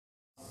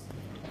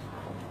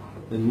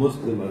in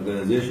Muslim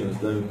organization,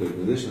 Islamic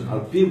organization, are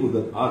people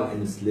that are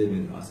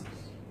enslaving us.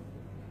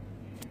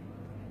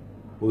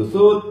 We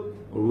thought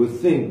or we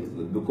think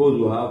that because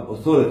we have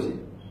authority,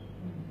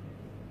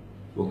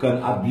 we can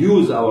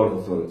abuse our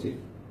authority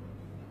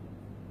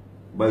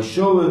by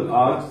showing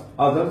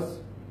others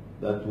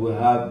that we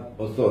have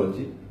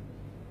authority,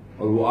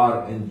 or we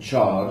are in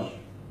charge,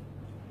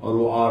 or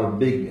we are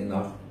big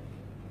enough.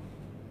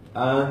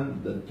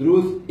 And the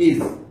truth is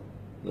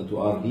that we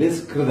are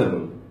less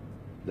credible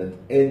than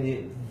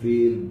any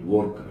field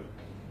worker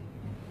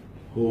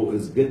who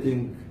is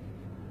getting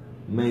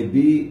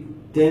maybe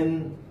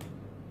 10th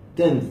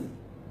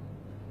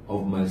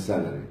of my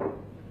salary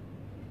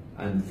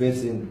and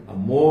facing a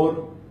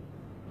more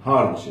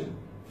hardship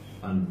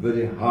and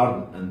very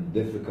hard and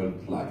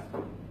difficult life.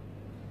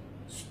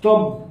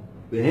 Stop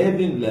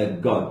behaving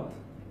like God.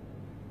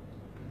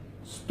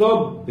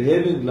 Stop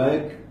behaving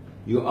like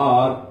you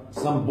are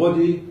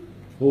somebody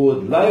who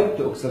would like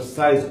to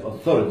exercise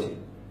authority.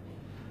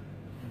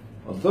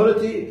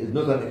 Authority is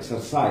not an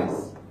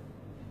exercise.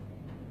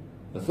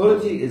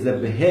 Authority is a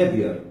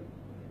behavior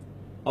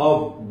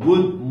of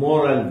good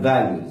moral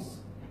values.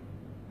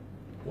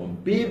 When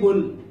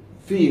people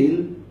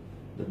feel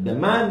that the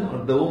man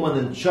or the woman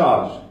in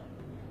charge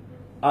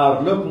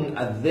are looking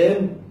at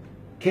them,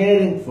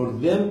 caring for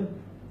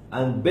them,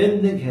 and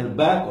bending her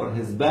back or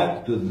his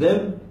back to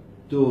them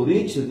to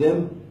reach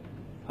them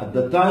at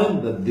the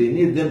time that they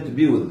need them to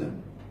be with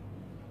them.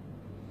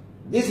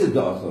 This is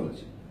the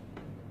authority.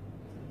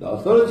 The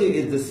authority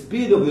is the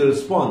speed of your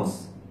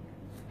response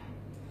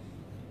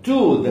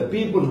to the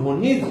people who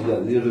need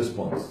your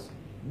response.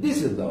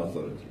 This is the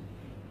authority.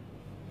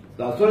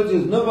 The authority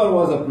never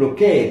was a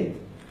blockade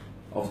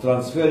of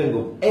transferring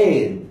of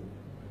aid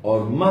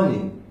or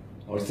money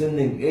or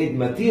sending aid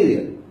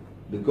material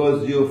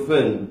because you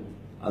fill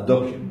a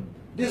document.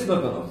 This is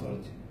not an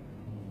authority.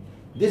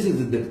 This is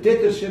the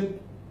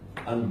dictatorship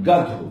and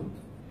godhood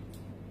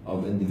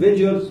of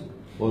individuals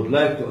who would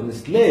like to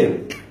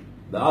enslave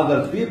the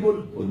other people,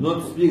 who would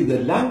not speak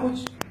their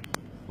language,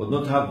 who would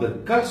not have the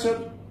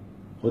culture,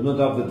 who would not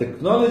have the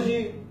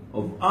technology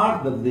of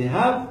art that they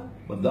have,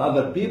 but the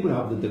other people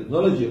have the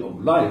technology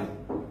of life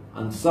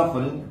and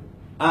suffering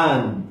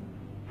and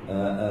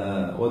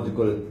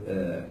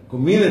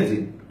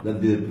community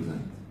that they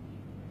represent.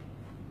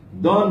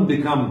 Don't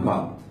become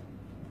God.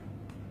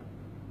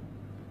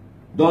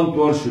 Don't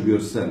worship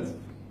yourself.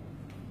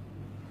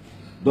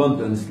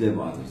 Don't enslave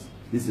others.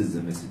 This is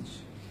the message.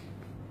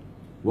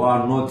 We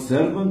are not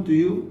servant to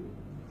you.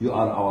 You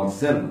are our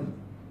servant.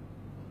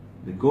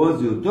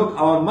 Because you took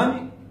our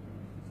money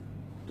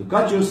to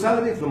cut your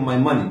salary from my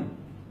money.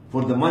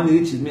 For the money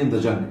reaches me in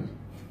the jungle.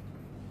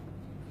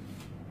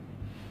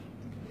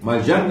 My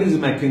jungle is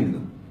my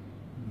kingdom.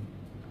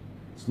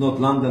 It's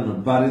not London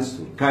or Paris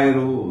or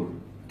Cairo or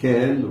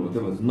Kiel or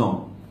whatever.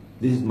 No.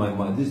 This is my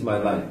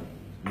life.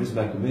 This is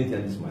my community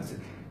and this is my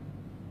city.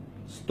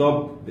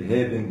 Stop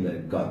behaving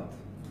like God.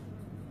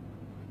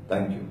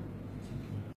 Thank you.